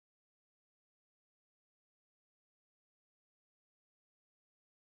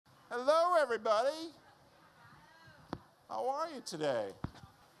Hello, everybody. How are you today?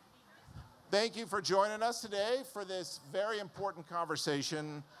 Thank you for joining us today for this very important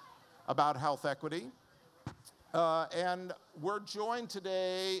conversation about health equity. And we're joined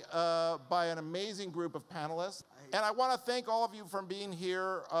today by an amazing group of panelists. And I want to thank all of you for being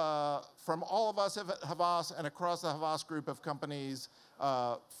here, from all of us at Havas and across the Havas group of companies,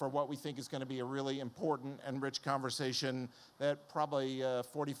 for what we think is going to be a really important and rich conversation that probably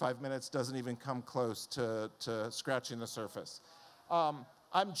 45 minutes doesn't even come close to scratching the surface.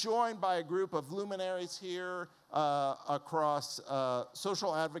 I'm joined by a group of luminaries here across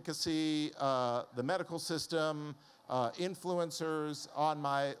social advocacy, the medical system, influencers. On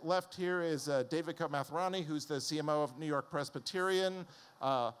my left here is David Mathrani, who's the CMO of New York Presbyterian.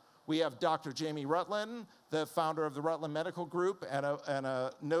 We have Dr. Jamie Rutland, the founder of the Rutland Medical Group and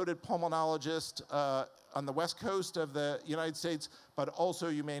a noted pulmonologist on the West Coast of the United States, but also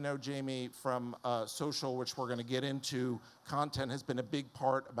you may know Jamie from social, which we're going to get into. Content has been a big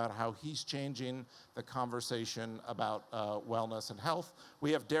part about how he's changing the conversation about wellness and health.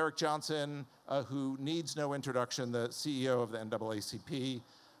 We have Derek Johnson, who needs no introduction, the CEO of the NAACP.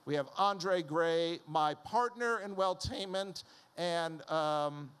 We have Andre Gray, my partner in Welltainment, and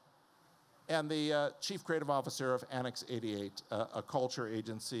the Chief Creative Officer of Annex 88, a culture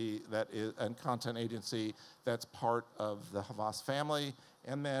agency and content agency that's part of the Havas family.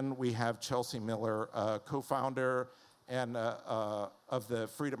 And then we have Chelsea Miller, co-founder and of the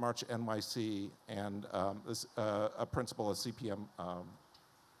Freedom March NYC, and a principal of CPM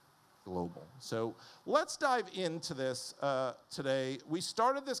Global. So let's dive into this today. We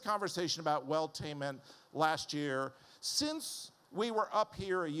started this conversation about Welltainment last year. Since we were up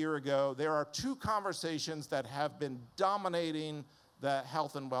here a year ago, there are two conversations that have been dominating the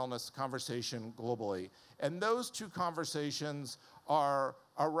health and wellness conversation globally. And those two conversations are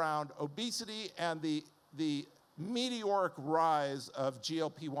around obesity and the meteoric rise of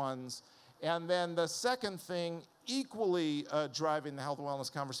GLP-1s. And then the second thing, equally driving the health and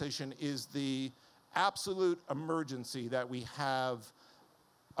wellness conversation, is the absolute emergency that we have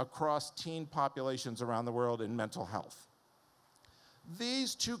across teen populations around the world in mental health.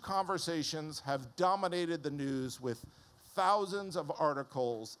 These two conversations have dominated the news with thousands of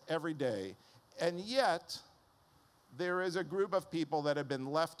articles every day, and yet there is a group of people that have been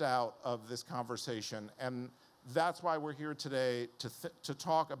left out of this conversation, and that's why we're here today to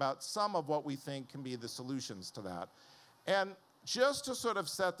talk about some of what we think can be the solutions to that. And just to sort of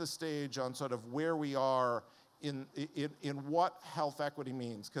set the stage on sort of where we are in what health equity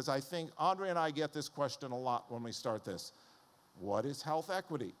means, because I think Andre and I get this question a lot when we start this. What is health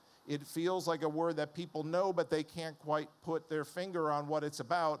equity? It feels like a word that people know, but they can't quite put their finger on what it's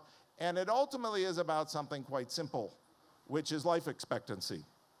about. And it ultimately is about something quite simple, which is life expectancy.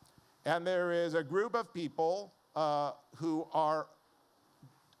 And there is a group of people who are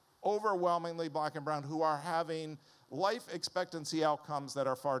overwhelmingly Black and brown who are having life expectancy outcomes that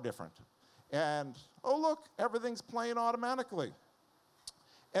are far different. And, oh, look, everything's playing automatically.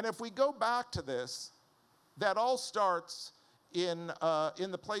 And if we go back to this, that all starts in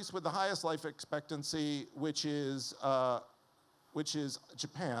the place with the highest life expectancy, which is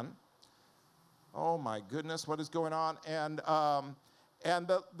Japan. Oh my goodness, what is going on? And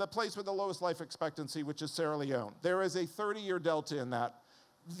the place with the lowest life expectancy, which is Sierra Leone. There is a 30-year delta in that.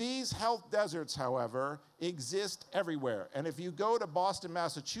 These health deserts, however, exist everywhere. And if you go to Boston,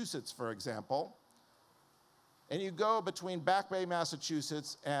 Massachusetts, for example, and you go between Back Bay,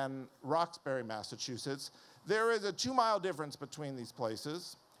 Massachusetts and Roxbury, Massachusetts, there is a 2-mile difference between these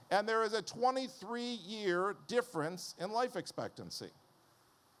places, and there is a 23-year difference in life expectancy.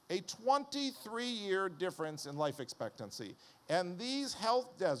 A 23-year difference in life expectancy. And these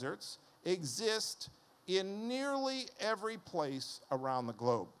health deserts exist in nearly every place around the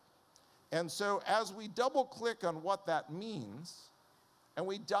globe. And so as we double-click on what that means, and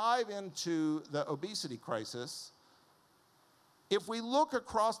we dive into the obesity crisis, if we look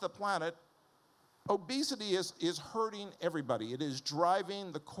across the planet, obesity is hurting everybody. It is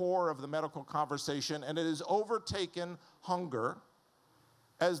driving the core of the medical conversation, and it has overtaken hunger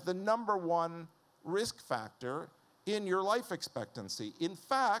as the #1 risk factor in your life expectancy. In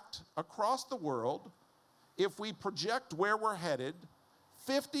fact, across the world, if we project where we're headed,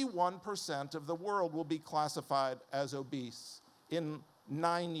 51% of the world will be classified as obese in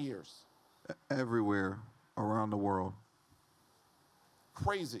 9 years. Everywhere around the world.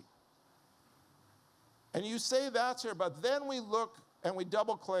 Crazy. And you say that's here, but then we look and we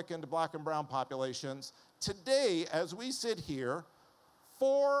double click into Black and brown populations. Today, as we sit here,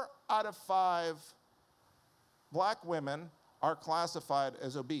 4 out of 5 Black women are classified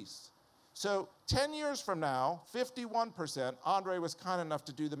as obese. So 10 years from now, 51%, Andre was kind enough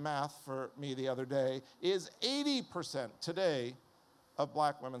to do the math for me the other day, is 80% today of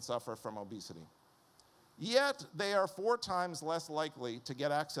black women suffer from obesity. Yet they are 4 times less likely to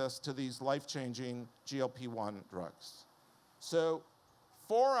get access to these life-changing GLP-1 drugs. So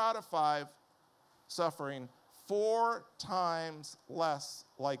 4 out of 5 suffering 4 times less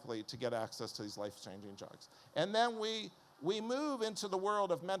likely to get access to these life-changing drugs. And then we move into the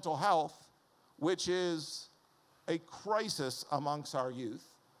world of mental health, which is a crisis amongst our youth.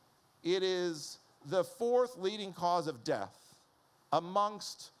 It is the 4th leading cause of death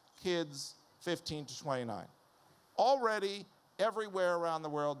amongst kids 15 to 29. Already, everywhere around the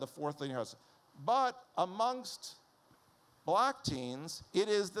world, the 4th leading cause. But amongst black teens, it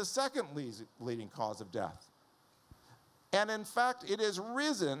is the 2nd leading cause of death. And in fact, it has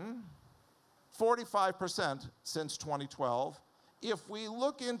risen 45% since 2012. If we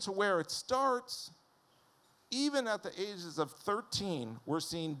look into where it starts, even at the ages of 13, we're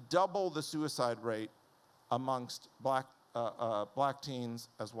seeing double the suicide rate amongst black teens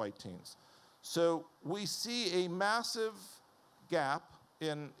as white teens. So we see a massive gap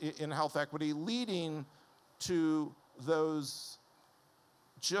in health equity leading to those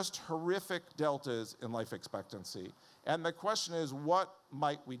just horrific deltas in life expectancy. And the question is, what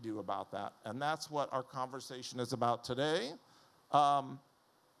might we do about that? And that's what our conversation is about today.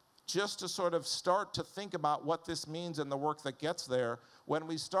 Just to sort of start to think about what this means and the work that gets there. When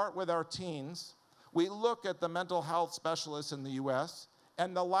we start with our teens, we look at the mental health specialists in the US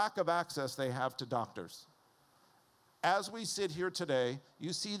and the lack of access they have to doctors. As we sit here today,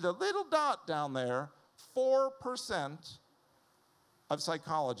 you see the little dot down there, 4% of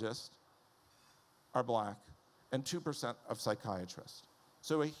psychologists are black and 2% of psychiatrists.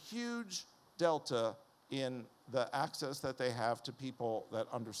 So a huge delta in the access that they have to people that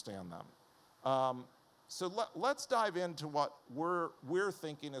understand them. So let's dive into what we're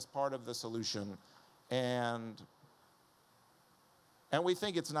thinking as part of the solution. And we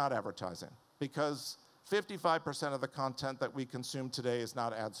think it's not advertising, because 55% of the content that we consume today is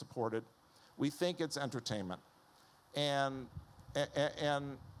not ad supported. We think it's entertainment. And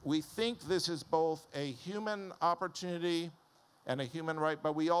we think this is both a human opportunity and a human right,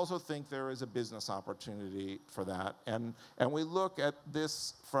 but we also think there is a business opportunity for that. And we look at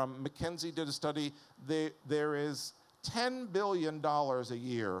this from, McKinsey did a study, there is $10 billion a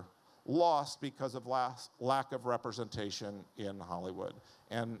year lost because of lack of representation in Hollywood.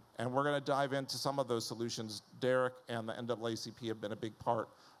 And we're gonna dive into some of those solutions. Derek and the NAACP have been a big part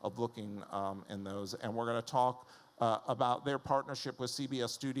of looking in those. And we're gonna talk about their partnership with CBS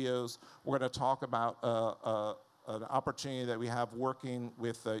Studios. We're gonna talk about an opportunity that we have working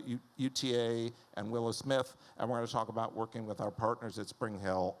with UTA and Willow Smith, and we're going to talk about working with our partners at Spring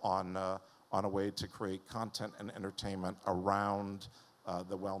Hill on a way to create content and entertainment around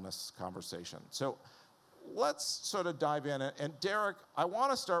the wellness conversation. So let's sort of dive in. And Derek, I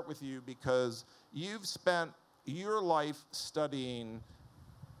want to start with you because you've spent your life studying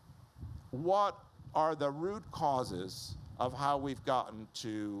what are the root causes of how we've gotten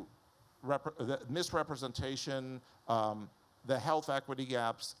to the misrepresentation, the health equity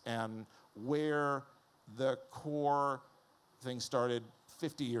gaps, and where the core thing started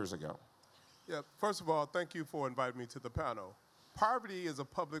 50 years ago. Yeah, first of all, thank you for inviting me to the panel. Poverty is a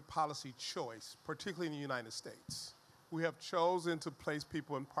public policy choice, particularly in the United States. We have chosen to place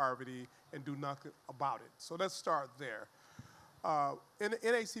people in poverty and do nothing about it. So let's start there. In the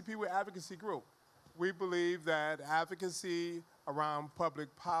NAACP, we're an advocacy group. We believe that advocacy around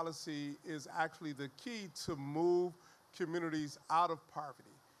public policy is actually the key to move communities out of poverty.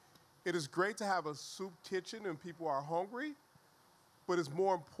 It is great to have a soup kitchen and people are hungry, but it's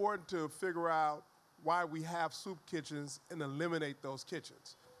more important to figure out why we have soup kitchens and eliminate those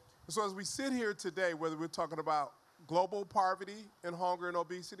kitchens. So as we sit here today, whether we're talking about global poverty and hunger and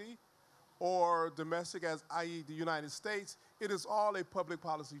obesity, or domestic, as i.e. the United States, it is all a public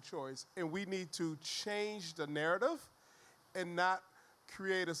policy choice, and we need to change the narrative and not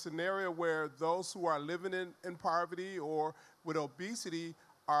create a scenario where those who are living in poverty or with obesity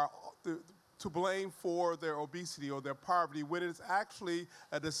are to blame for their obesity or their poverty, when it's actually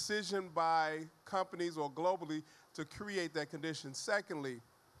a decision by companies or globally to create that condition. Secondly,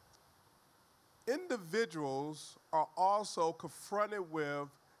 individuals are also confronted with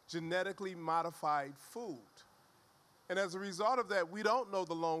genetically modified food. And as a result of that, we don't know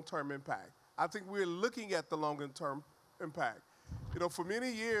the long-term impact. I think we're looking at the long-term impact. You know, for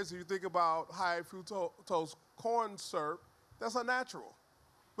many years, if you think about high fructose corn syrup, that's unnatural.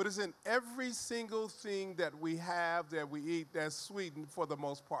 but it's in every single thing that we have, that we eat, that's sweetened for the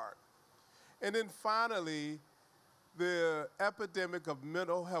most part. And then finally, the epidemic of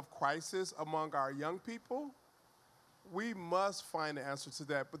mental health crisis among our young people, we must find an answer to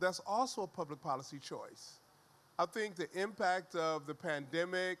that, but that's also a public policy choice. I think the impact of the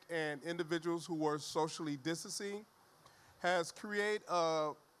pandemic and individuals who were socially distancing has created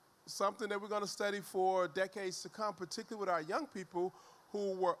something that we're going to study for decades to come, particularly with our young people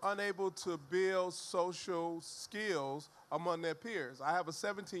who were unable to build social skills among their peers. I have a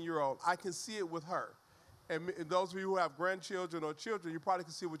 17-year-old. I can see it with her. And those of you who have grandchildren or children, you probably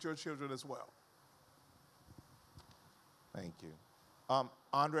can see it with your children as well. Thank you.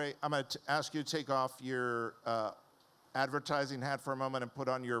 Andre, I'm going to ask you to take off your advertising hat for a moment and put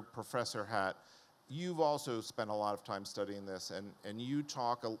on your professor hat. You've also spent a lot of time studying this, and you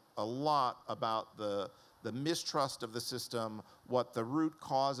talk a lot about the mistrust of the system, what the root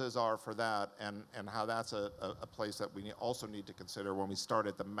causes are for that, and how that's a place that we also need to consider when we start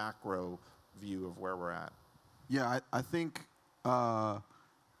at the macro view of where we're at. Yeah, I think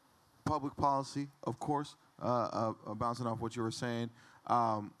public policy, of course, bouncing off what you were saying,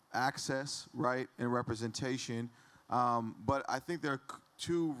 access, right, and representation. But I think there are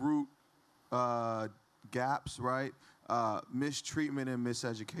two root gaps, right? Mistreatment and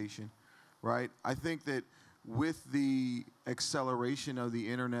miseducation, right? I think that with the acceleration of the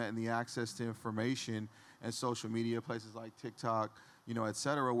internet and the access to information and social media, places like TikTok, et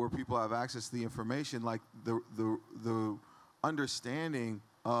cetera, where people have access to the information, like the understanding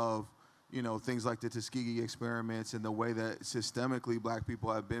of, things like the Tuskegee experiments and the way that systemically black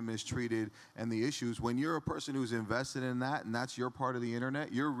people have been mistreated and the issues. When you're a person who's invested in that and that's your part of the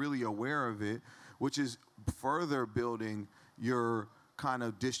internet, you're really aware of it, which is further building your kind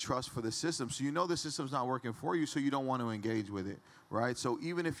of distrust for the system. So the system's not working for you, so you don't want to engage with it, right? So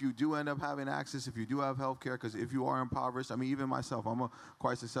even if you do end up having access, if you do have health care, because if you are impoverished, I mean, even myself, I'm a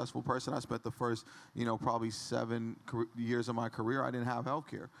quite successful person. I spent the first, probably 7 years of my career, I didn't have health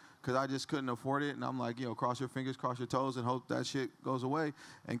care because I just couldn't afford it. And I'm like, cross your fingers, cross your toes, and hope that shit goes away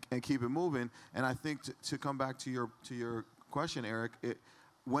and keep it moving. And I think to come back to your question, Eric,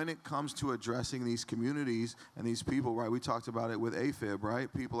 when it comes to addressing these communities and these people, right, we talked about it with AFib,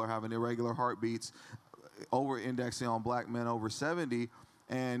 right? People are having irregular heartbeats, over-indexing on black men over 70.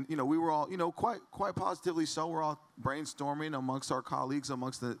 And, we were all, quite positively so, we're all brainstorming amongst our colleagues,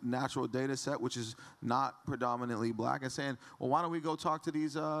 amongst the natural data set, which is not predominantly black, and saying, well, why don't we go talk to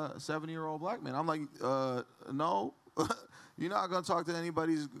these 70-year-old black men? I'm like, no, you're not going to talk to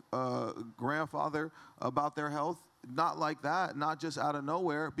anybody's grandfather about their health. Not like that, not just out of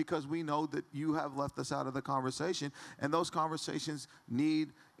nowhere, because we know that you have left us out of the conversation, and those conversations need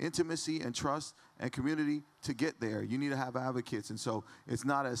intimacy and trust and community to get there. You need to have advocates, and so it's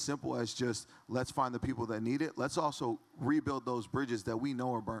not as simple as just let's find the people that need it. Let's also rebuild those bridges that we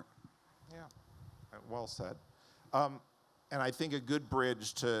know are burnt. Yeah, well said. And I think a good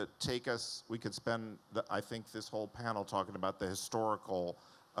bridge to take us, we could spend, I think, this whole panel talking about the historical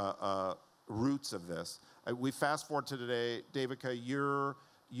roots of this. We fast forward to today, Devika,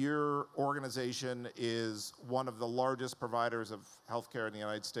 your organization is one of the largest providers of healthcare in the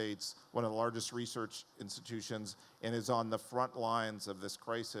United States, one of the largest research institutions, and is on the front lines of this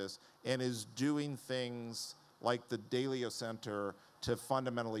crisis, and is doing things like the Dalio Center to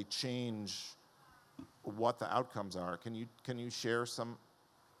fundamentally change what the outcomes are. Can you share some?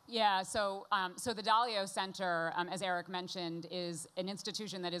 Yeah, so the Dalio Center, as Eric mentioned, is an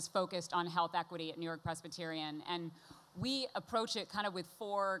institution that is focused on health equity at New York Presbyterian. And we approach it kind of with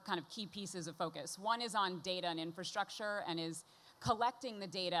 4 kind of key pieces of focus. One is on data and infrastructure, and is collecting the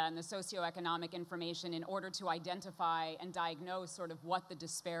data and the socioeconomic information in order to identify and diagnose sort of what the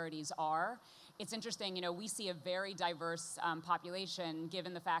disparities are. It's interesting, we see a very diverse population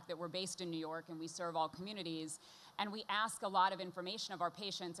given the fact that we're based in New York and we serve all communities. And we ask a lot of information of our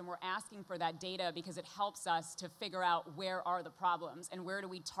patients, and we're asking for that data because it helps us to figure out where are the problems and where do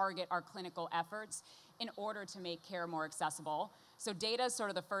we target our clinical efforts in order to make care more accessible. So data is sort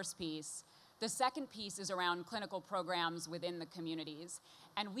of the first piece. The second piece is around clinical programs within the communities.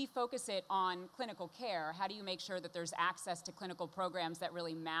 And we focus it on clinical care. How do you make sure that there's access to clinical programs that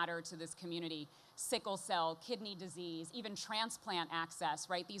really matter to this community? Sickle cell, kidney disease, even transplant access,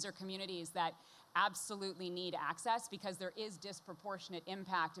 right? These are communities that absolutely need access because there is disproportionate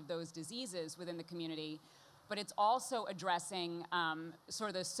impact of those diseases within the community. But it's also addressing sort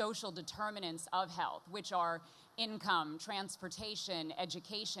of the social determinants of health, which are income, transportation,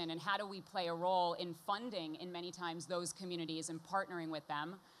 education, and how do we play a role in funding, in many times, those communities and partnering with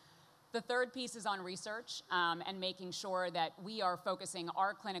them. The third piece is on research and making sure that we are focusing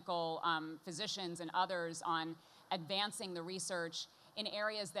our clinical physicians and others on advancing the research in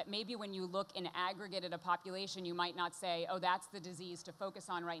areas that maybe when you look in aggregate at a population, you might not say, oh, that's the disease to focus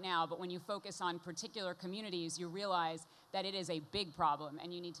on right now. But when you focus on particular communities, you realize that it is a big problem,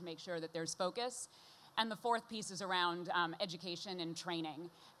 and you need to make sure that there's focus. And the fourth piece is around education and training.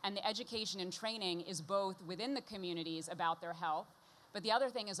 And the education and training is both within the communities about their health, but the other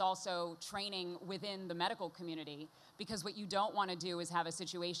thing is also training within the medical community, because what you don't want to do is have a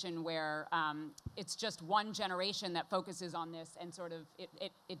situation where it's just one generation that focuses on this and sort of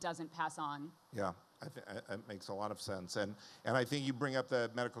it doesn't pass on. Yeah, it makes a lot of sense. And I think you bring up the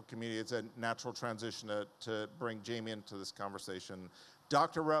medical community. It's a natural transition to bring Jamie into this conversation.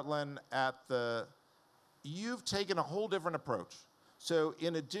 Dr. Rutland, you've taken a whole different approach. So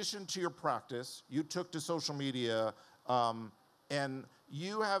in addition to your practice, you took to social media and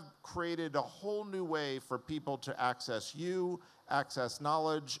you have created a whole new way for people to access you, access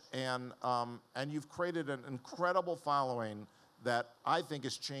knowledge, and you've created an incredible following that I think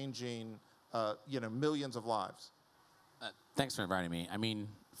is changing, millions of lives. Thanks for inviting me. I mean,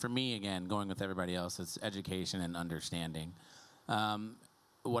 for me, again, going with everybody else, it's education and understanding.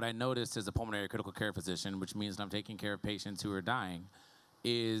 What I noticed as a pulmonary critical care physician, which means that I'm taking care of patients who are dying,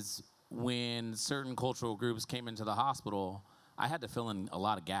 is when certain cultural groups came into the hospital, I had to fill in a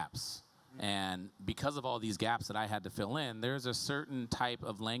lot of gaps. And because of all these gaps that I had to fill in, there's a certain type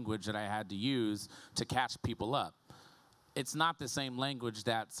of language that I had to use to catch people up. It's not the same language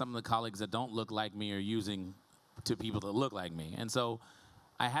that some of the colleagues that don't look like me are using to people that look like me. And so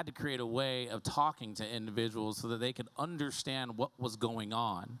I had to create a way of talking to individuals so that they could understand what was going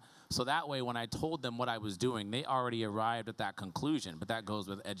on. So that way, when I told them what I was doing, they already arrived at that conclusion. But that goes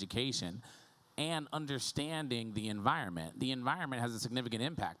with education and understanding the environment. The environment has a significant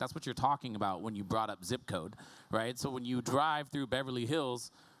impact. That's what you're talking about when you brought up zip code, right? So when you drive through Beverly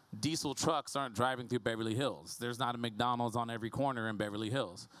Hills, diesel trucks aren't driving through Beverly Hills. There's not a McDonald's on every corner in Beverly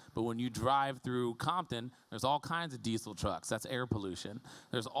Hills. But when you drive through Compton, there's all kinds of diesel trucks. That's air pollution.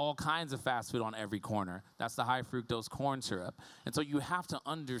 There's all kinds of fast food on every corner. That's the high fructose corn syrup. And so you have to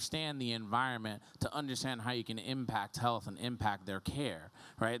understand the environment to understand how you can impact health and impact their care,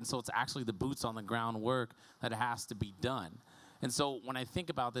 right? And so it's actually the boots on the ground work that has to be done. And so when I think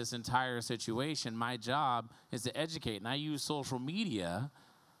about this entire situation, my job is to educate. And I use social media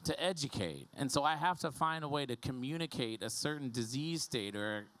to educate. And so I have to find a way to communicate a certain disease state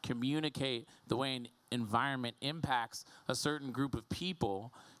or communicate the way an environment impacts a certain group of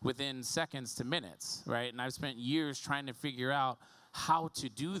people within seconds to minutes, right? And I've spent years trying to figure out how to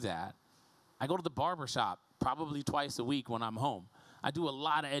do that. I go to the barbershop probably twice a week when I'm home. I do a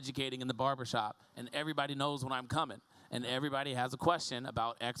lot of educating in the barbershop, and everybody knows when I'm coming. And everybody has a question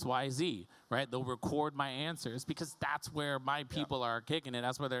about X, Y, Z, right? They'll record my answers because that's where my people are kicking it.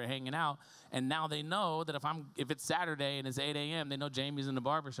 That's where they're hanging out. And now they know that if it's Saturday and it's 8 a.m., they know Jamie's in the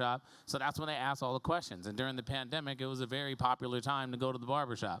barbershop. So that's when they ask all the questions. And during the pandemic, it was a very popular time to go to the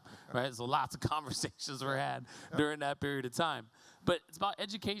barbershop, right? So lots of conversations were had during that period of time. But it's about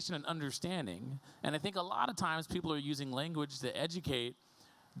education and understanding. And I think a lot of times people are using language to educate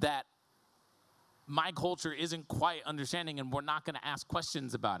that my culture isn't quite understanding, and we're not going to ask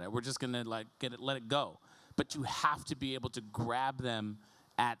questions about it. We're just going to let it go. But you have to be able to grab them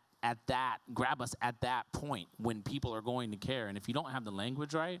grab us at that point when people are going to care. And if you don't have the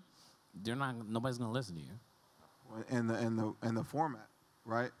language right, nobody's going to listen to you. And the format,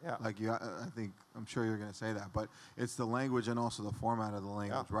 right? Yeah. I'm sure you're going to say that, but it's the language and also the format of the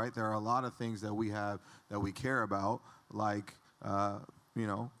language, right? There are a lot of things that we have that we care about, like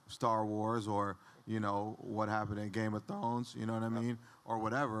Star Wars or what happened in Game of Thrones, you know what I mean, or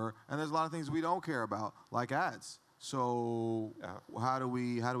whatever. And there's a lot of things we don't care about, like ads. So how do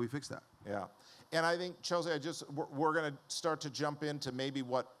we fix that? Yeah, and I think, Chelsea, we're going to start to jump into maybe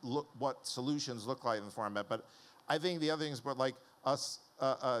what solutions look like in the format. But I think the other things, but like us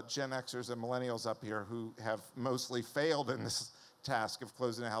Gen Xers and millennials up here who have mostly failed in this task of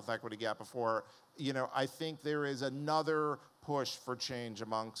closing the health equity gap before, I think there is another push for change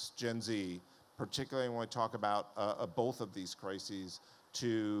amongst Gen Z, particularly when we talk about both of these crises,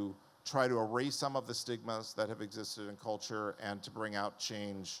 to try to erase some of the stigmas that have existed in culture and to bring out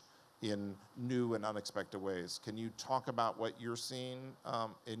change in new and unexpected ways. Can you talk about what you're seeing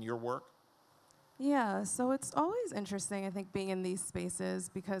in your work? Yeah, so it's always interesting, I think, being in these spaces,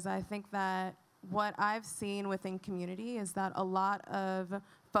 because I think that what I've seen within community is that a lot of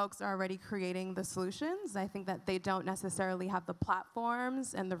folks are already creating the solutions. I think that they don't necessarily have the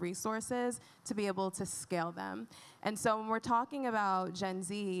platforms and the resources to be able to scale them. And so when we're talking about Gen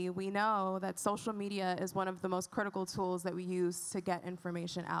Z, we know that social media is one of the most critical tools that we use to get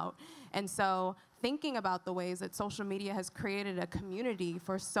information out. And so thinking about the ways that social media has created a community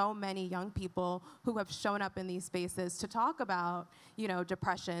for so many young people who have shown up in these spaces to talk about,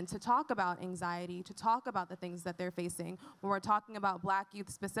 depression, to talk about anxiety, to talk about the things that they're facing. When we're talking about Black youth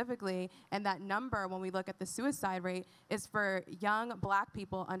specifically, and that number, when we look at the suicide rate, is for young Black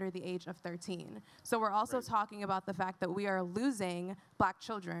people under the age of 13. So we're also talking about the fact that we are losing Black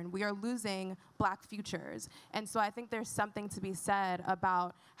children. We are losing Black futures. And so I think there's something to be said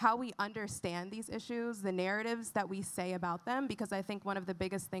about how we understand these issues, the narratives that we say about them, because I think one of the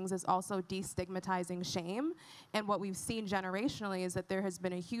biggest things is also destigmatizing shame. And what we've seen generationally is that there has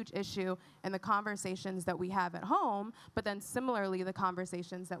been a huge issue in the conversations that we have at home, but then similarly the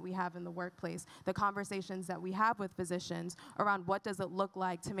conversations that we have in the workplace, the conversations that we have with physicians around what does it look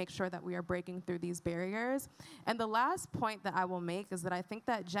like to make sure that we are breaking through these barriers. And the last point that I will make is that I think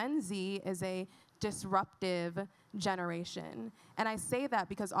that Gen Z is a disruptive generation. And I say that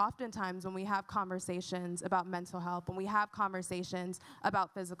because oftentimes when we have conversations about mental health, when we have conversations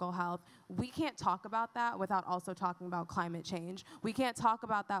about physical health, we can't talk about that without also talking about climate change. We can't talk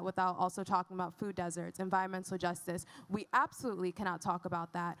about that without also talking about food deserts, environmental justice. We absolutely cannot talk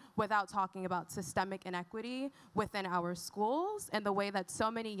about that without talking about systemic inequity within our schools and the way that so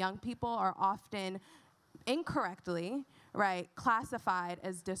many young people are often incorrectly, classified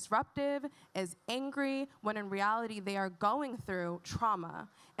as disruptive, as angry, when in reality they are going through trauma.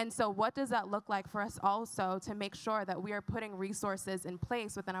 And so what does that look like for us also to make sure that we are putting resources in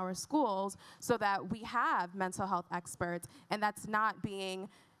place within our schools so that we have mental health experts and that's not being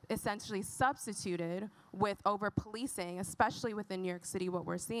essentially substituted with over-policing, especially within New York City, what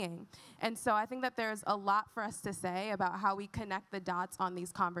we're seeing. And so I think that there's a lot for us to say about how we connect the dots on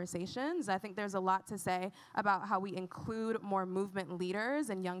these conversations. I think there's a lot to say about how we include more movement leaders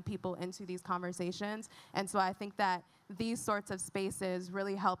and young people into these conversations. And so I think that these sorts of spaces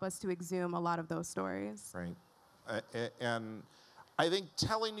really help us to exhume a lot of those stories. Right. And I think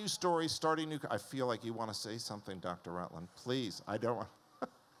telling new stories, starting new, I feel like you want to say something, Dr. Rutland. Please, I don't want.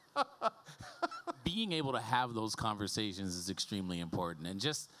 Being able to have those conversations is extremely important. And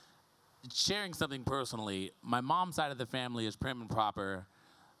just sharing something personally, my mom's side of the family is prim and proper.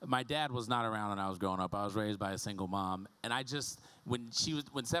 My dad was not around when I was growing up. I was raised by a single mom. And I just, when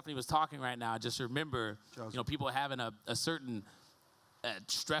Stephanie was talking right now, I just remember, people having a certain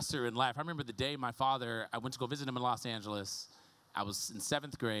stressor in life. I remember the day I went to go visit him in Los Angeles. I was in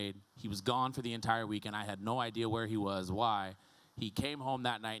 7th grade. He was gone for the entire weekend. I had no idea where he was, why. He came home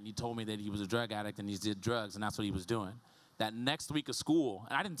that night and he told me that he was a drug addict and he did drugs and that's what he was doing. That next week of school,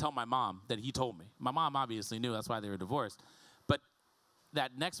 and I didn't tell my mom that he told me. My mom obviously knew, that's why they were divorced. But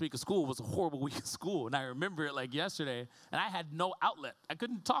that next week of school was a horrible week of school, and I remember it like yesterday, and I had no outlet. I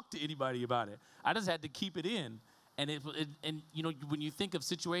couldn't talk to anybody about it. I just had to keep it in. And when you think of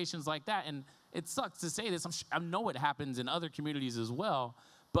situations like that, and it sucks to say this, I know it happens in other communities as well,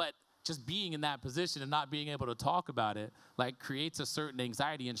 but just being in that position and not being able to talk about it, creates a certain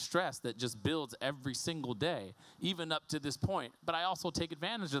anxiety and stress that just builds every single day, even up to this point. But I also take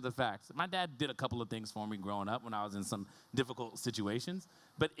advantage of the fact that my dad did a couple of things for me growing up when I was in some difficult situations.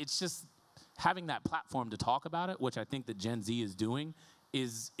 But it's just having that platform to talk about it, which I think that Gen Z is doing,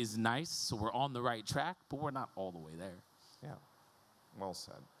 is nice. So we're on the right track, but we're not all the way there. Yeah, well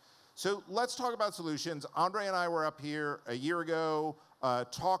said. So let's talk about solutions. Andre and I were up here a year ago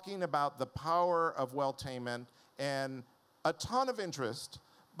talking about the power of welltainment and a ton of interest,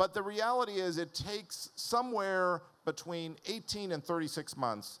 but the reality is it takes somewhere between 18 and 36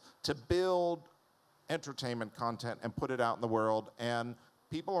 months to build entertainment content and put it out in the world, and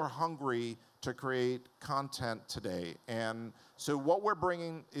people are hungry to create content today. And so what we're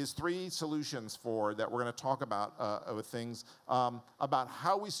bringing is 3 solutions that we're going to talk about with things about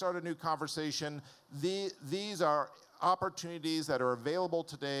how we start a new conversation. These are opportunities that are available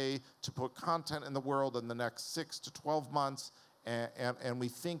today to put content in the world in the next 6 to 12 months, and we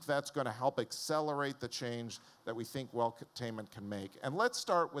think that's going to help accelerate the change that we think welltainment can make. And let's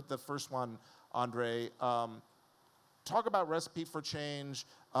start with the first one, Andre. Talk about Recipe for Change,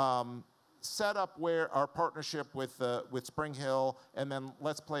 set up where our partnership with Spring Hill, and then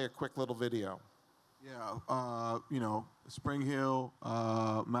let's play a quick little video. Yeah, Spring Hill,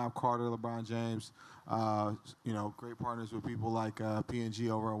 Matt Carter, LeBron James, great partners with people like P&G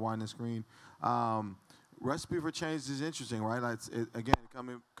over at Wine and Screen. Recipe for Change is interesting, right? Again, it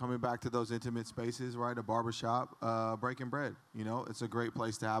coming back to those intimate spaces, right? A barbershop, breaking bread. You know, it's a great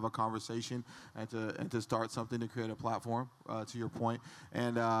place to have a conversation and to start something, to create a platform. To your point,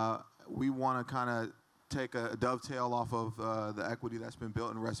 and we want to kind of take a dovetail off of the equity that's been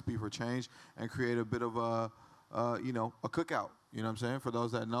built in Recipe for Change and create a bit of a cookout. You know what I'm saying? For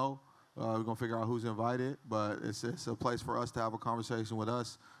those that know, we're gonna figure out who's invited, but it's a place for us to have a conversation with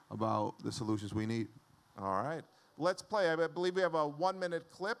us about the solutions we need. All right. Let's play. I believe we have a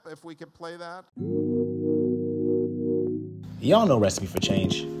 1-minute clip, if we could play that. Y'all know Recipe for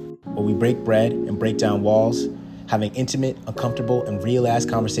Change, where we break bread and break down walls, having intimate, uncomfortable, and real-ass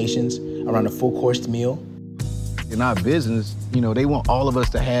conversations around a full-course meal. In our business, they want all of us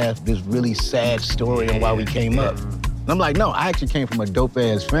to have this really sad story on why we came up. And I'm like, no, I actually came from a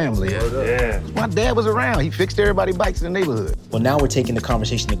dope-ass family. My dad was around. He fixed everybody's bikes in the neighborhood. Well, now we're taking the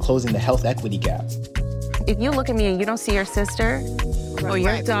conversation to closing the health equity gap. If you look at me and you don't see your sister, or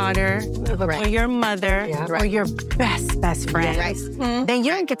your daughter, or your mother, or your best friend, then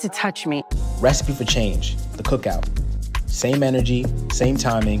you don't get to touch me. Recipe for Change, the cookout. Same energy, same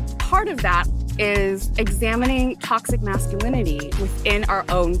timing. Part of that is examining toxic masculinity within our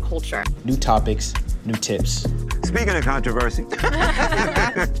own culture. New topics, new tips. Speaking of controversy.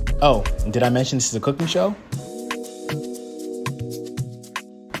 Oh, and did I mention this is a cooking show?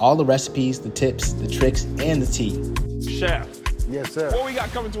 All the recipes, the tips, the tricks, and the tea. Chef. Yes, sir. What we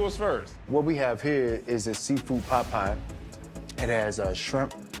got coming to us first? What we have here is a seafood pot pie. It has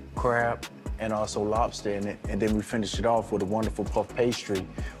shrimp, crab, and also lobster in it. And then we finish it off with a wonderful puff pastry,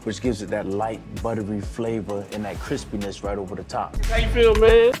 which gives it that light, buttery flavor and that crispiness right over the top. How you feel,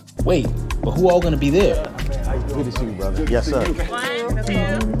 man? Wait, but who all gonna be there? Good to see you, brother. Yes, sir. 1,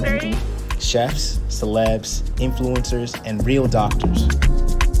 2, 3. Chefs, celebs, influencers, and real doctors.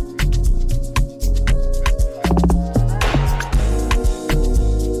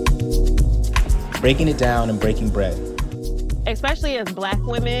 Breaking it down and breaking bread. Especially as Black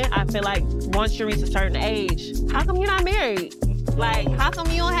women, I feel like once you reach a certain age, how come you're not married? Like, how come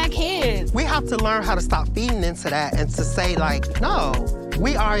you don't have kids? We have to learn how to stop feeding into that and to say, like, no,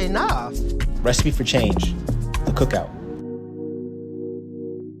 we are enough. Recipe for Change, the cookout.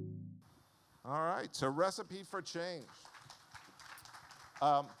 All right, so Recipe for Change.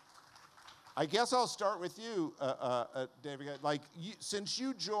 I guess I'll start with you, David. Since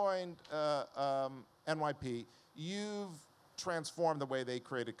you joined NYP, you've transformed the way they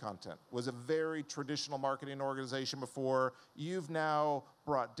created content. It was a very traditional marketing organization before. You've now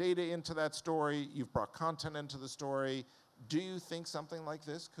brought data into that story. You've brought content into the story. Do you think something like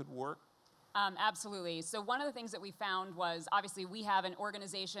this could work? Absolutely. So one of the things that we found was, obviously, we have an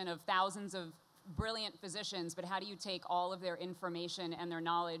organization of thousands of brilliant physicians, but how do you take all of their information and their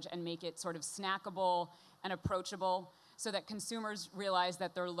knowledge and make it sort of snackable and approachable so that consumers realize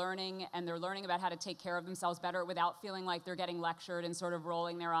that they're learning and they're learning about how to take care of themselves better without feeling like they're getting lectured and sort of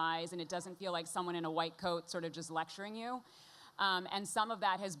rolling their eyes, and it doesn't feel like someone in a white coat sort of just lecturing you. And some of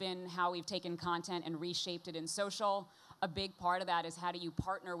that has been how we've taken content and reshaped it in social. A big part of that is how do you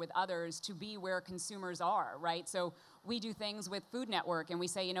partner with others to be where consumers are, right? So we do things with Food Network, and we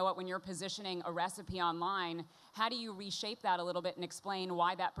say, you know what, when you're positioning a recipe online, how do you reshape that a little bit and explain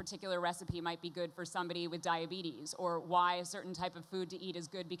why that particular recipe might be good for somebody with diabetes, or why a certain type of food to eat is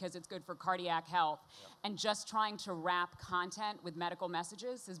good because it's good for cardiac health. Yep. And just trying to wrap content with medical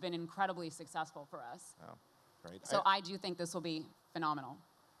messages has been incredibly successful for us. Oh, great. So I do think this will be phenomenal.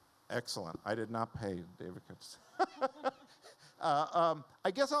 Excellent. I did not pay David Kutz.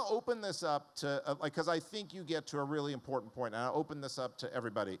 I guess I'll open this up to, because I think you get to a really important point, and I'll open this up to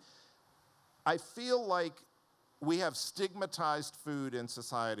everybody. I feel like we have stigmatized food in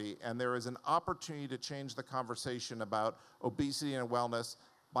society, and there is an opportunity to change the conversation about obesity and wellness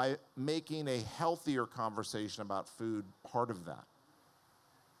by making a healthier conversation about food part of that.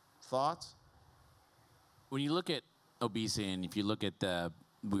 Thoughts? When you look at obesity, and if you look at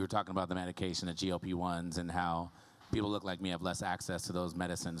we were talking about the medication, the GLP-1s, and how people look like me have less access to those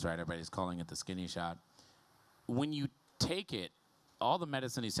medicines, right? Everybody's calling it the skinny shot. When you take it, all the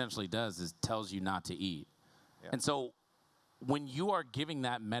medicine essentially does is tells you not to eat. Yeah. And so when you are giving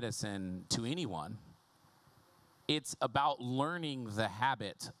that medicine to anyone, it's about learning the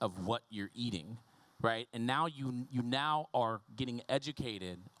habit of what you're eating, right? And now you now are getting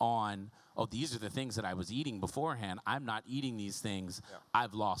educated on, oh, these are the things that I was eating beforehand. I'm not eating these things. Yeah.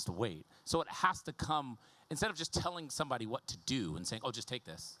 I've lost weight. So it has to come, instead of just telling somebody what to do and saying, oh, just take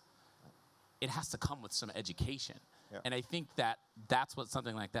this, it has to come with some education. Yeah. And I think that that's what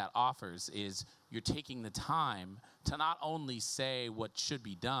something like that offers, is you're taking the time to not only say what should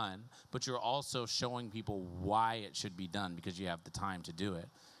be done, but you're also showing people why it should be done because you have the time to do it.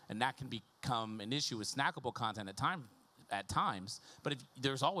 And that can become an issue with snackable content at times, but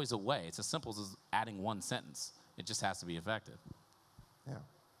there's always a way. It's as simple as adding one sentence. It just has to be effective. Yeah.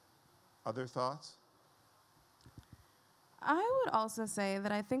 Other thoughts? I would also say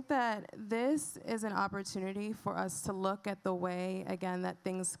that I think that this is an opportunity for us to look at the way, again, that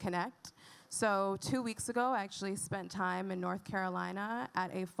things connect. So 2 weeks ago, I actually spent time in North Carolina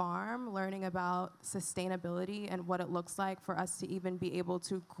at a farm learning about sustainability and what it looks like for us to even be able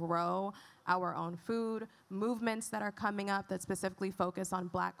to grow our own food, movements that are coming up that specifically focus on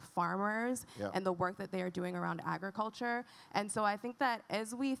Black farmers and the work that they are doing around agriculture. And so I think that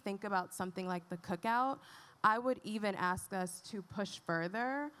as we think about something like the cookout, I would even ask us to push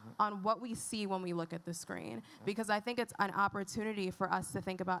further on what we see when we look at the screen, because I think it's an opportunity for us to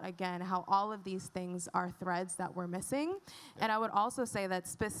think about, again, how all of these things are threads that we're missing. And I would also say that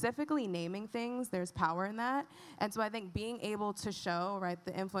specifically naming things, there's power in that. And so I think being able to show, right,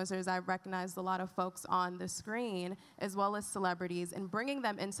 the influencers, I've recognized a lot of folks on the screen, as well as celebrities, and bringing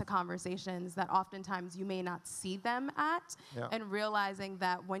them into conversations that oftentimes you may not see them at, and realizing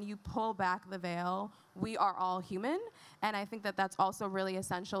that when you pull back the veil, we are all human, and I think that that's also really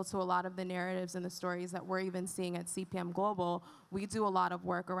essential to a lot of the narratives and the stories that we're even seeing at CPM Global. We do a lot of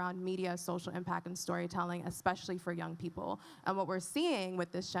work around media, social impact, and storytelling, especially for young people. And what we're seeing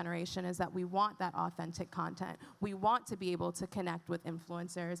with this generation is that we want that authentic content. We want to be able to connect with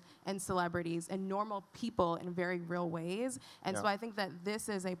influencers and celebrities and normal people in very real ways. And so I think that this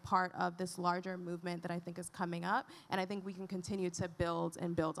is a part of this larger movement that I think is coming up, and I think we can continue to build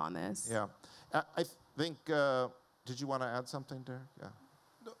and build on this. Yeah. I think, did you want to add something, Derek? Yeah.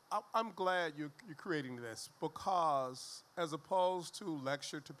 No, I'm glad you're creating this, because as opposed to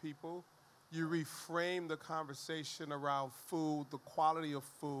lecture to people, you reframe the conversation around food, the quality of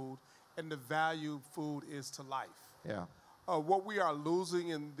food, and the value food is to life. Yeah. What we are losing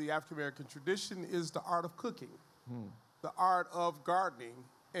in the African American tradition is the art of cooking, the art of gardening,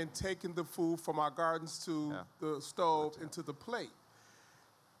 and taking the food from our gardens to the stove and to the plate.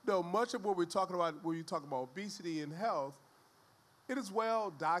 No, much of what we're talking about when you talk about obesity and health, it is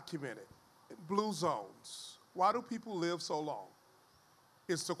well documented. Blue zones. Why do people live so long?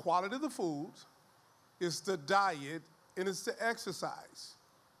 It's the quality of the food, it's the diet, and it's the exercise.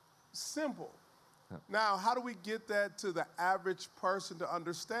 Simple. Now, how do we get that to the average person to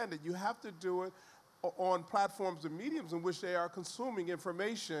understand it? You have to do it on platforms and mediums in which they are consuming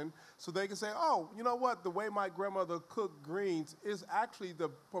information, so they can say, oh, you know what, the way my grandmother cooked greens is actually the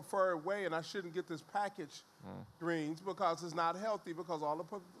preferred way, and I shouldn't get this packaged greens because it's not healthy, because all the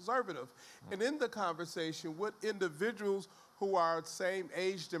preservative. And in the conversation with individuals who are same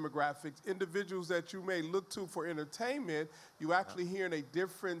age demographics, individuals that you may look to for entertainment, you actually hearing a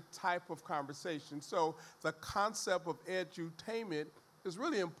different type of conversation. So the concept of edutainment is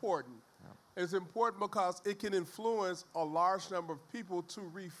really important. It's important because it can influence a large number of people to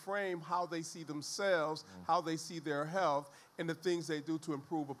reframe how they see themselves, how they see their health, and the things they do to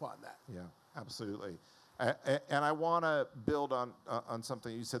improve upon that. Yeah, absolutely. And I want to build on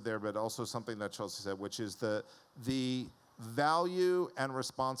something you said there, but also something that Chelsea said, which is the value and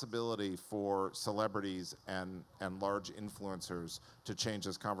responsibility for celebrities and large influencers to change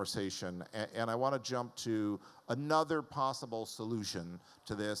this conversation. And I want to jump to another possible solution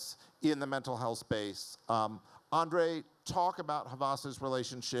to this in the mental health space. Andre, talk about Havas's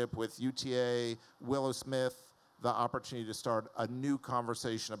relationship with UTA, Willow Smith, the opportunity to start a new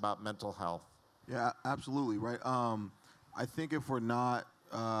conversation about mental health. Yeah, absolutely, right. I think if we're not,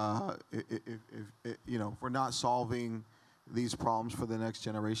 if we're not solving these problems for the next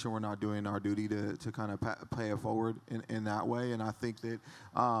generation, we're not doing our duty to kind of pay it forward in that way. And I think that,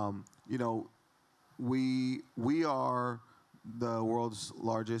 we are the world's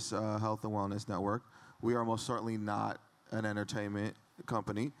largest health and wellness network. We are most certainly not an entertainment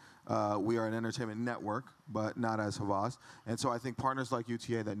company. We are an entertainment network, but not as Havas. And so I think partners like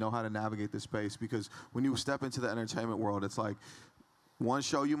UTA that know how to navigate this space, because when you step into the entertainment world, it's like, one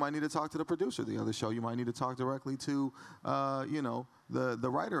show you might need to talk to the producer. The other show you might need to talk directly to, the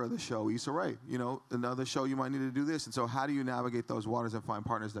writer of the show, Issa Rae. Another show you might need to do this. And so how do you navigate those waters and find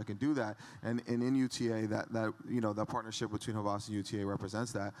partners that can do that? And in UTA, that partnership between Havas and UTA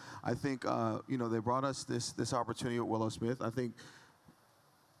represents that. I think, they brought us this opportunity with Willow Smith. I think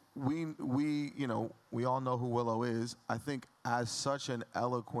we all know who Willow is. I think as such an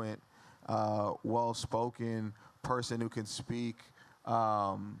eloquent, well-spoken person who can speak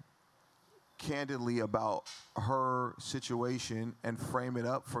candidly about her situation and frame it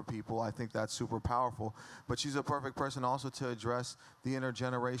up for people, I think that's super powerful. But she's a perfect person also to address the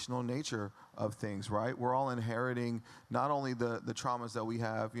intergenerational nature of things, right? We're all inheriting not only the traumas that we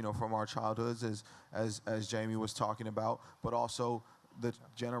have, you know, from our childhoods, as Jamie was talking about, but also the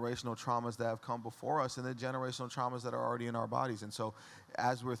generational traumas that have come before us and the generational traumas that are already in our bodies. And so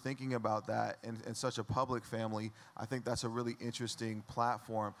as we're thinking about that in such a public family, I think that's a really interesting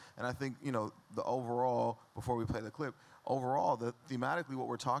platform. And I think, you know, the overall, before we play the clip, overall, thematically what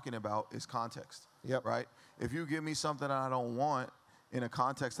we're talking about is context, right? If you give me something that I don't want in a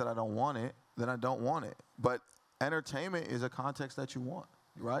context that I don't want it, then I don't want it. But entertainment is a context that you want.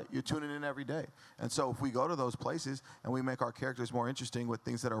 Right? You're tuning in every day. And so if we go to those places and we make our characters more interesting with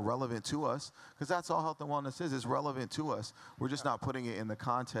things that are relevant to us, because that's all health and wellness is, it's relevant to us. We're just not putting it in the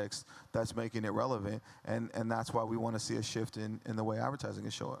context that's making it relevant. And that's why we want to see a shift in the way advertising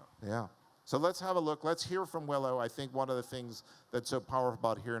is showing up. Yeah. So let's have a look. Let's hear from Willow. I think one of the things that's so powerful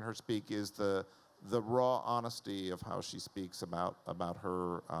about hearing her speak is the raw honesty of how she speaks about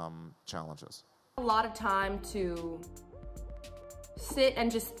her challenges. A lot of time to sit and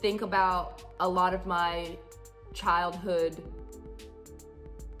just think about a lot of my childhood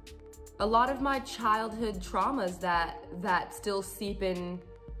traumas that still seep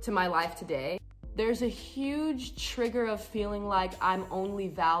into my life today. There's a huge trigger of feeling like I'm only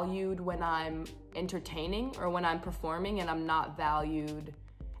valued when I'm entertaining or when I'm performing, and I'm not valued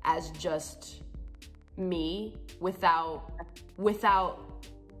as just me without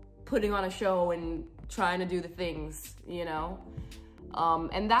putting on a show and trying to do the things, you know?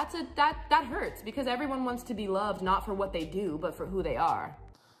 And that hurts, because everyone wants to be loved, not for what they do, but for who they are.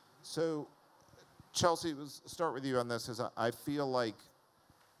 So, Chelsea, let's start with you on this, because I feel like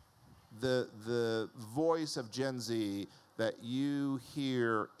the voice of Gen Z that you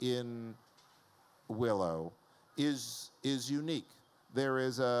hear in Willow is unique. There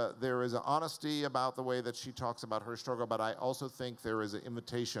is an honesty about the way that she talks about her struggle, but I also think there is an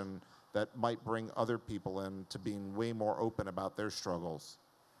invitation that might bring other people in to being way more open about their struggles.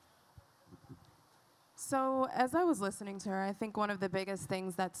 So as I was listening to her, I think one of the biggest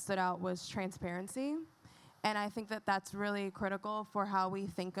things that stood out was transparency. And I think that that's really critical for how we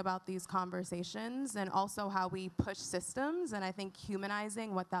think about these conversations and also how we push systems, and I think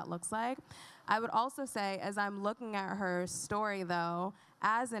humanizing what that looks like. I would also say, as I'm looking at her story, though,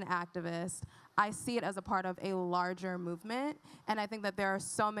 as an activist, I see it as a part of a larger movement, and I think that there are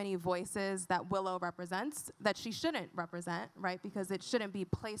so many voices that Willow represents that she shouldn't represent, right? Because it shouldn't be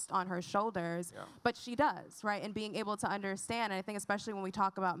placed on her shoulders, but she does, right? And being able to understand, and I think especially when we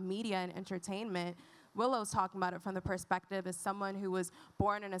talk about media and entertainment, Willow's talking about it from the perspective as someone who was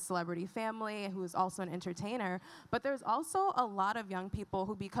born in a celebrity family, who is also an entertainer. But there's also a lot of young people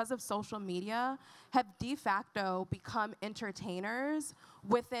who, because of social media, have de facto become entertainers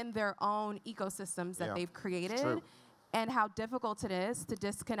within their own ecosystems that they've created. And how difficult it is to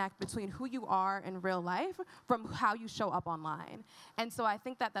disconnect between who you are in real life from how you show up online. And so I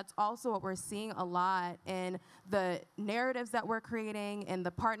think that that's also what we're seeing a lot in the narratives that we're creating, in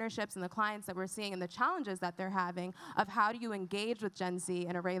the partnerships and the clients that we're seeing, and the challenges that they're having of how do you engage with Gen Z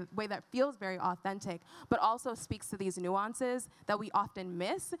in a way that feels very authentic, but also speaks to these nuances that we often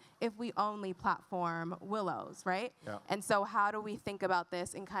miss if we only platform Willows, right? And so how do we think about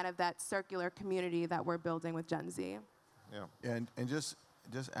this in kind of that circular community that we're building with Gen Z? And just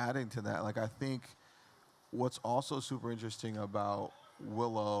adding to that, like, I think what's also super interesting about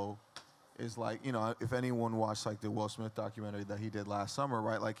Willow is, like, you know, if anyone watched like the Will Smith documentary that he did last summer,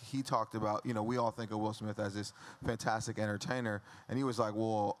 right? Like, he talked about, you know, we all think of Will Smith as this fantastic entertainer, and he was like,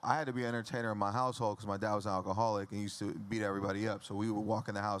 well, I had to be an entertainer in my household because my dad was an alcoholic and he used to beat everybody up. So we would walk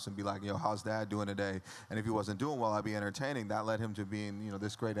in the house and be like, yo, how's dad doing today? And if he wasn't doing well, I'd be entertaining. That led him to being, you know,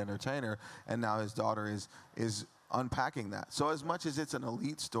 this great entertainer, and now his daughter is unpacking that. So as much as it's an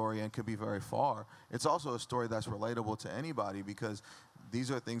elite story and could be very far, it's also a story that's relatable to anybody, because these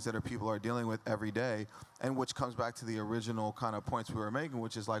are things that people are dealing with every day, and which comes back to the original kind of points we were making,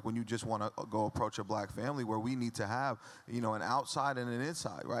 which is like when you just want to go approach a black family, where we need to have, you know, an outside and an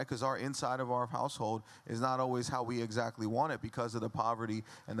inside, right? Because our inside of our household is not always how we exactly want it because of the poverty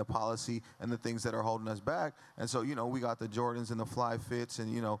and the policy and the things that are holding us back. And so, you know, we got the Jordans and the fly fits, and,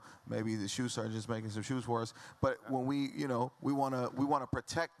 you know, maybe the shoe surgeon's making some shoes for us. But when we, you know, we want to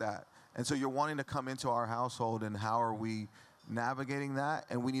protect that. And so you're wanting to come into our household, and how are we navigating that?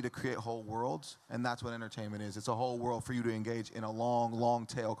 And we need to create whole worlds, and that's what entertainment is. It's a whole world for you to engage in a long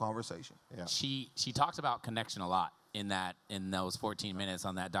tail conversation. She talks about connection a lot in those 14 minutes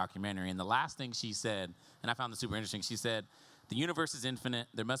on that documentary. And the last thing she said, and I found this super interesting, she said The universe is infinite.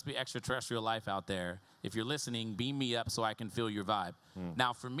 There must be extraterrestrial life out there. If you're listening, beam me up so I can feel your vibe.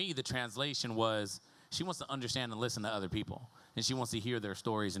 Now, for me, the translation was she wants to understand and listen to other people. And she wants to hear their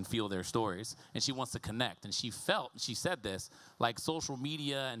stories and feel their stories. And she wants to connect. And she said this, like social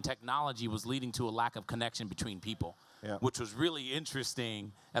media and technology was leading to a lack of connection between people, which was really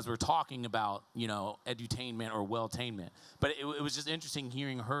interesting as we're talking about, you know, edutainment or welltainment. But it was just interesting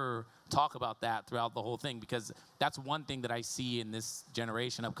hearing her talk about that throughout the whole thing, because that's one thing that I see in this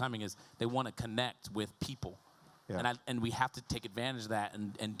generation upcoming is they want to connect with people. And we have to take advantage of that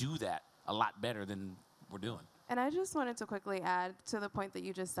and do that a lot better than we're doing. And I just wanted to quickly add to the point that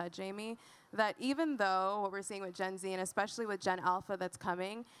you just said, Jamie, that even though what we're seeing with Gen Z and especially with Gen Alpha that's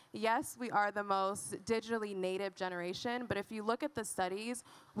coming, yes, we are the most digitally native generation, but if you look at the studies,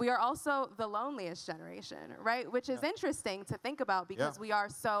 we are also the loneliest generation, right? Which is interesting to think about because we are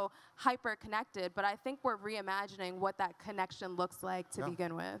so hyper-connected, but I think we're reimagining what that connection looks like to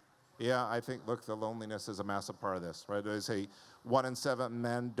begin with. Yeah, I think, look, the loneliness is a massive part of this, right? They say 1 in 7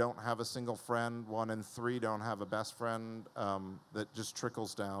 men don't have a single friend, 1 in 3 don't have a best friend. That just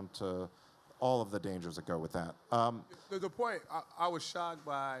trickles down to all of the dangers that go with that. The point, I was shocked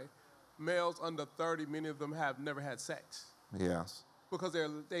by males under 30, many of them have never had sex. Yes. Because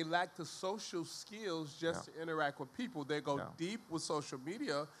they lack the social skills just to interact with people. They go deep with social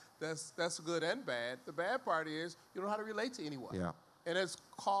media. That's good and bad. The bad part is you don't know how to relate to anyone. Yeah. And it's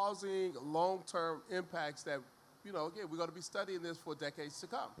causing long-term impacts that, you know, again, we're going to be studying this for decades to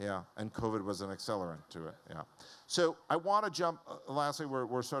come. Yeah, and COVID was an accelerant to it, So I want to jump, lastly,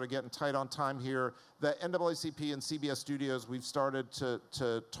 we're sort of getting tight on time here. The NAACP and CBS Studios, we've started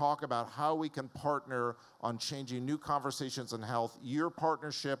to talk about how we can partner on changing new conversations in health. Your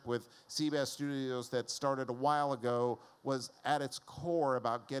partnership with CBS Studios that started a while ago was at its core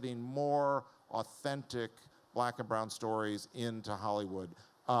about getting more authentic Black and brown stories into Hollywood.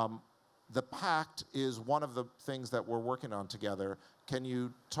 The Pact is one of the things that we're working on together. Can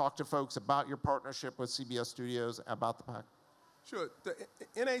you talk to folks about your partnership with CBS Studios, about the Pact? Sure. The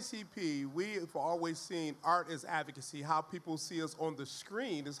NAACP, we have always seen art as advocacy. How people see us on the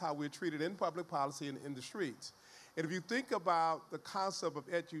screen is how we're treated in public policy and in the streets. And if you think about the concept of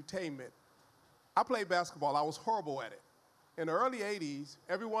edutainment, I played basketball. I was horrible at it. In the early 80s,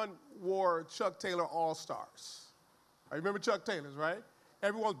 everyone wore Chuck Taylor All-Stars. I remember Chuck Taylor's, right?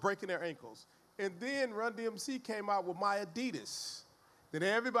 Everyone's breaking their ankles. And then Run DMC came out with My Adidas. Then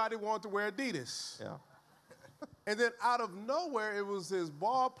everybody wanted to wear Adidas. Yeah. And then out of nowhere, it was this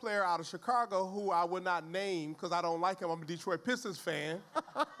ball player out of Chicago who I would not name because I don't like him. I'm a Detroit Pistons fan.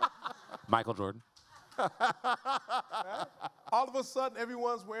 Michael Jordan. Right? All of a sudden,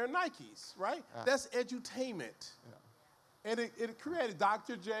 everyone's wearing Nikes, right? That's edutainment. And it created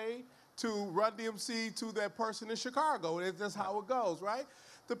Dr. J to Run DMC to that person in Chicago. And that's how it goes, right?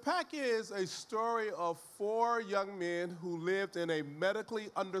 The Pact is a story of 4 young men who lived in a medically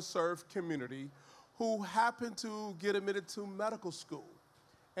underserved community who happened to get admitted to medical school.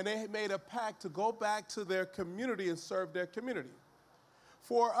 And they had made a pact to go back to their community and serve their community.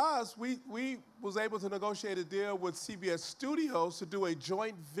 For us, we was able to negotiate a deal with CBS Studios to do a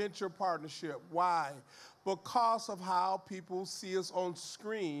joint venture partnership. Why? Because of how people see us on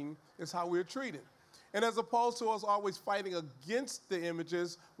screen is how we're treated. And as opposed to us always fighting against the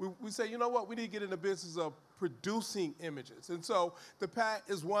images, we say, you know what, we need to get in the business of producing images. And so the Pact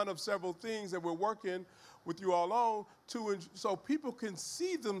is one of several things that we're working with you all on so people can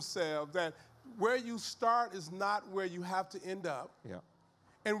see themselves that where you start is not where you have to end up. Yeah.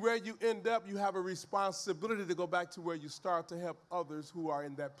 And where you end up, you have a responsibility to go back to where you start to help others who are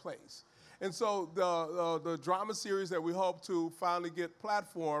in that place. And so the drama series that we hope to finally get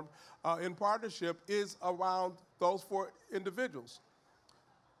platformed in partnership is around those 4 individuals.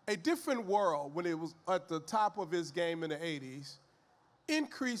 A Different World, when it was at the top of its game in the 80s,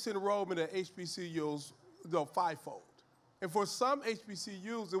 increased enrollment at HBCUs 5-fold. And for some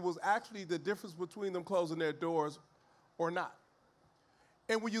HBCUs, it was actually the difference between them closing their doors or not.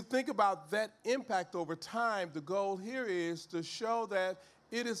 And when you think about that impact over time, the goal here is to show that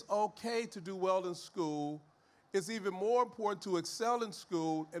it is okay to do well in school. It's even more important to excel in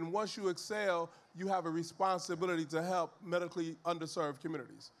school, and once you excel, you have a responsibility to help medically underserved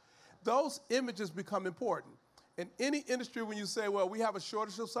communities. Those images become important. In any industry, when you say, well, we have a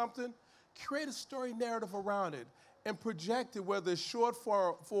shortage of something, create a story narrative around it and project it, whether it's short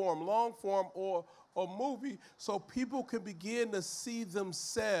form, long form, or movie, so people can begin to see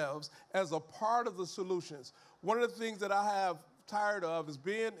themselves as a part of the solutions. One of the things that I have tired of is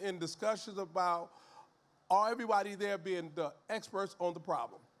being in discussions about everybody there being the experts on the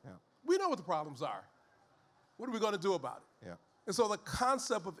problem. Yeah. We know what the problems are. What are we going to do about it? Yeah. And so the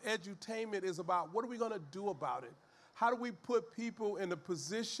concept of edutainment is about what are we going to do about it? How do we put people in a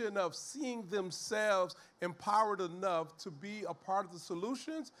position of seeing themselves empowered enough to be a part of the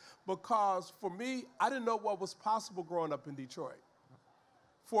solutions? Because for me, I didn't know what was possible growing up in Detroit.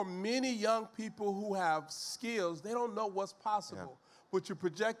 For many young people who have skills, they don't know what's possible. Yeah. But you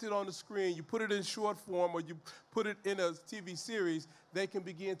project it on the screen, you put it in short form, or you put it in a TV series, they can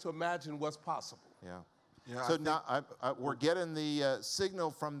begin to imagine what's possible. Yeah. Yeah, so now we're getting the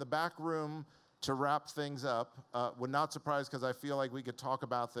signal from the back room to wrap things up. Would not surprise, because I feel like we could talk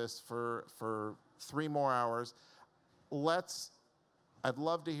about this for 3 more hours. I'd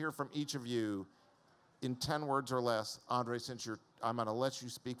love to hear from each of you in 10 words or less. Andre, since I'm going to let you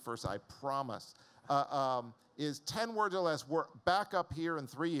speak first, I promise. Is 10 words or less, we're back up here in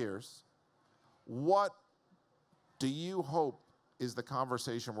 3 years. What do you hope is the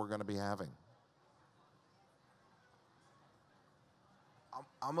conversation we're going to be having?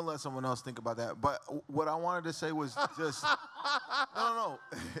 I'm going to let someone else think about that. But what I wanted to say was just, no.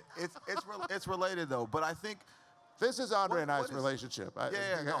 It's related, though. But I think this is Andre and I's relationship.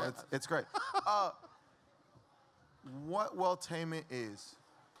 It's great. What welltainment is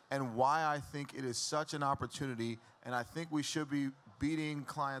and why I think it is such an opportunity, and I think we should be beating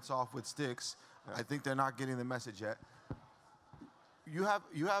clients off with sticks. Yeah. I think they're not getting the message yet. You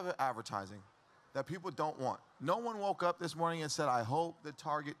have advertising that people don't want. No one woke up this morning and said, I hope that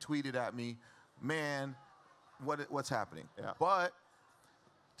Target tweeted at me, man, what's happening? Yeah. But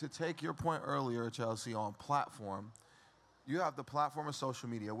to take your point earlier, Chelsea, on platform, you have the platform of social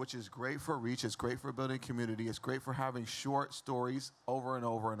media, which is great for reach, it's great for building community, it's great for having short stories over and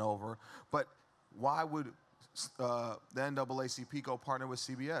over and over. But why would the NAACP go partner with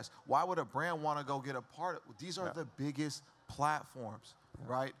CBS? Why would a brand want to go get a part of? These are the biggest platforms,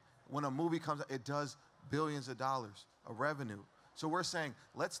 right? When a movie comes out, it does billions of dollars of revenue. So we're saying,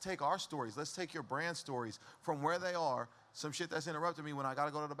 let's take our stories, let's take your brand stories from where they are, some shit that's interrupted me when I got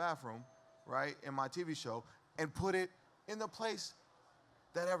to go to the bathroom, right, in my TV show, and put it in the place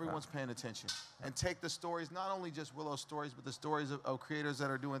that everyone's paying attention. And take the stories, not only just Willow's stories, but the stories of creators that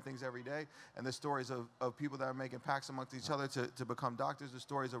are doing things every day, and the stories of people that are making pacts amongst each other to become doctors, the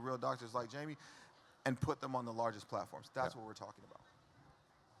stories of real doctors like Jamie, and put them on the largest platforms. That's what we're talking about.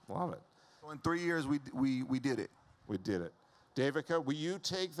 Love it. So in 3 years, we did it. We did it. Davica, will you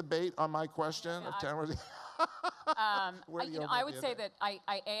take the bait on my question of 10 words? I would say that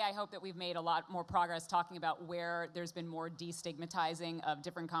I hope that we've made a lot more progress talking about where there's been more destigmatizing of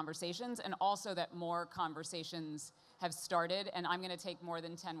different conversations, and also that more conversations have started. And I'm going to take more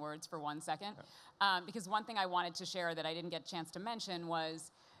than 10 words for 1 second, because one thing I wanted to share that I didn't get a chance to mention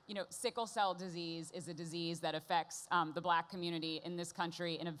was, sickle cell disease is a disease that affects the Black community in this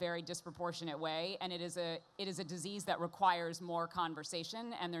country in a very disproportionate way, and it is a disease that requires more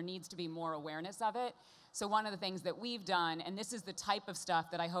conversation, and there needs to be more awareness of it. So one of the things that we've done, and this is the type of stuff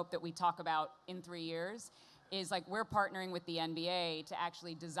that I hope that we talk about in 3 years, is like we're partnering with the NBA to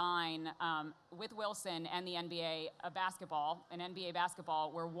actually design, with Wilson and the NBA, an NBA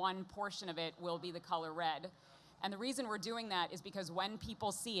basketball, where one portion of it will be the color red. And the reason we're doing that is because when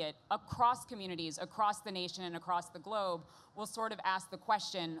people see it across communities, across the nation and across the globe, we'll sort of ask the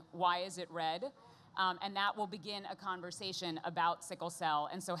question, why is it red? And that will begin a conversation about sickle cell.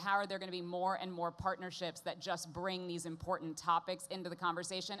 And so how are there going to be more and more partnerships that just bring these important topics into the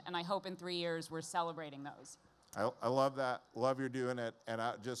conversation? And I hope in 3 years we're celebrating those. I love that. Love you're doing it. And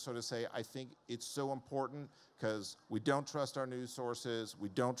I just sort of say, I think it's so important because we don't trust our news sources. We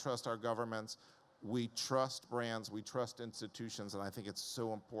don't trust our governments. We trust brands, we trust institutions, and I think it's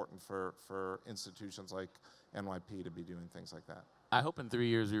so important for institutions like NYP to be doing things like that. I hope in 3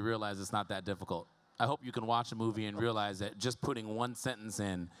 years we realize it's not that difficult. I hope you can watch a movie and realize that just putting one sentence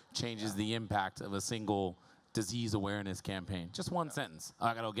in changes the impact of a single disease awareness campaign. Just one sentence. Oh,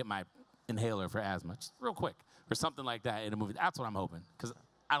 I gotta go get my inhaler for asthma, just real quick, or something like that in a movie. That's what I'm hoping, because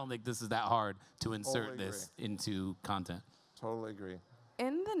I don't think this is that hard to insert this into content. Totally agree.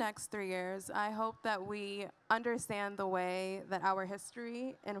 In the next 3 years, I hope that we understand the way that our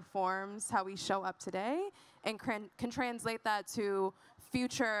history informs how we show up today and can translate that to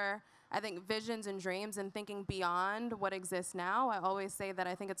future, I think, visions and dreams and thinking beyond what exists now. I always say that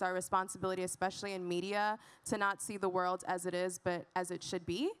I think it's our responsibility, especially in media, to not see the world as it is, but as it should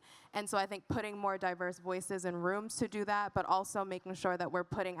be. And so I think putting more diverse voices in rooms to do that, but also making sure that we're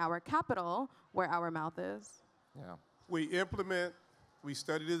putting our capital where our mouth is. Yeah. We implement. We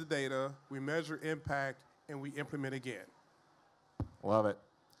study the data, we measure impact, and we implement again. Love it.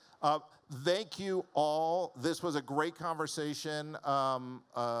 Thank you all. This was a great conversation,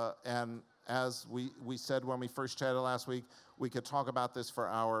 and as we said when we first chatted last week, we could talk about this for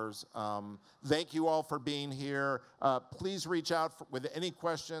hours. Thank you all for being here. Please reach out with any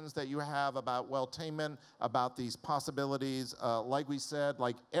questions that you have about welltainment, about these possibilities. Like we said,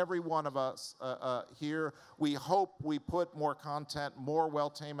 like every one of us here, we hope we put more content, more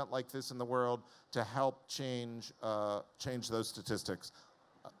welltainment like this in the world to help change those statistics.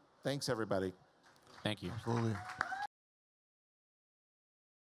 Thanks, everybody. Thank you. Absolutely.